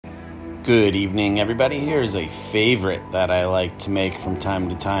Good evening, everybody. Here's a favorite that I like to make from time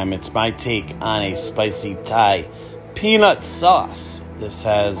to time. It's my take on a spicy Thai peanut sauce. This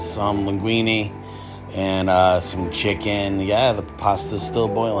has some linguine and some chicken. Yeah, the pasta's still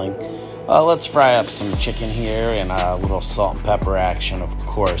boiling. Let's fry up some chicken here and a little salt and pepper action, of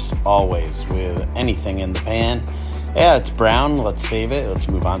course, always with anything in the pan. Yeah, it's brown. Let's save it. Let's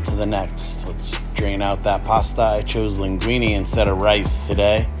move on to the next. Let's drain out that pasta. I chose linguine instead of rice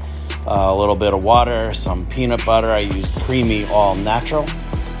today. A little bit of water, some peanut butter. I used creamy all natural,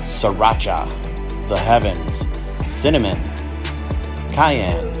 sriracha, the heavens, cinnamon,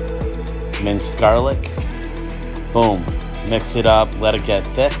 cayenne, minced garlic. Boom. Mix it up, let it get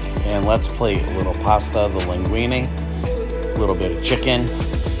thick, and let's plate a little pasta, the linguine, a little bit of chicken,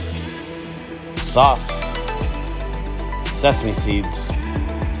 sauce, sesame seeds,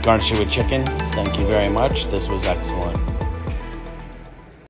 garnish it with chicken. Thank you very much. This was excellent.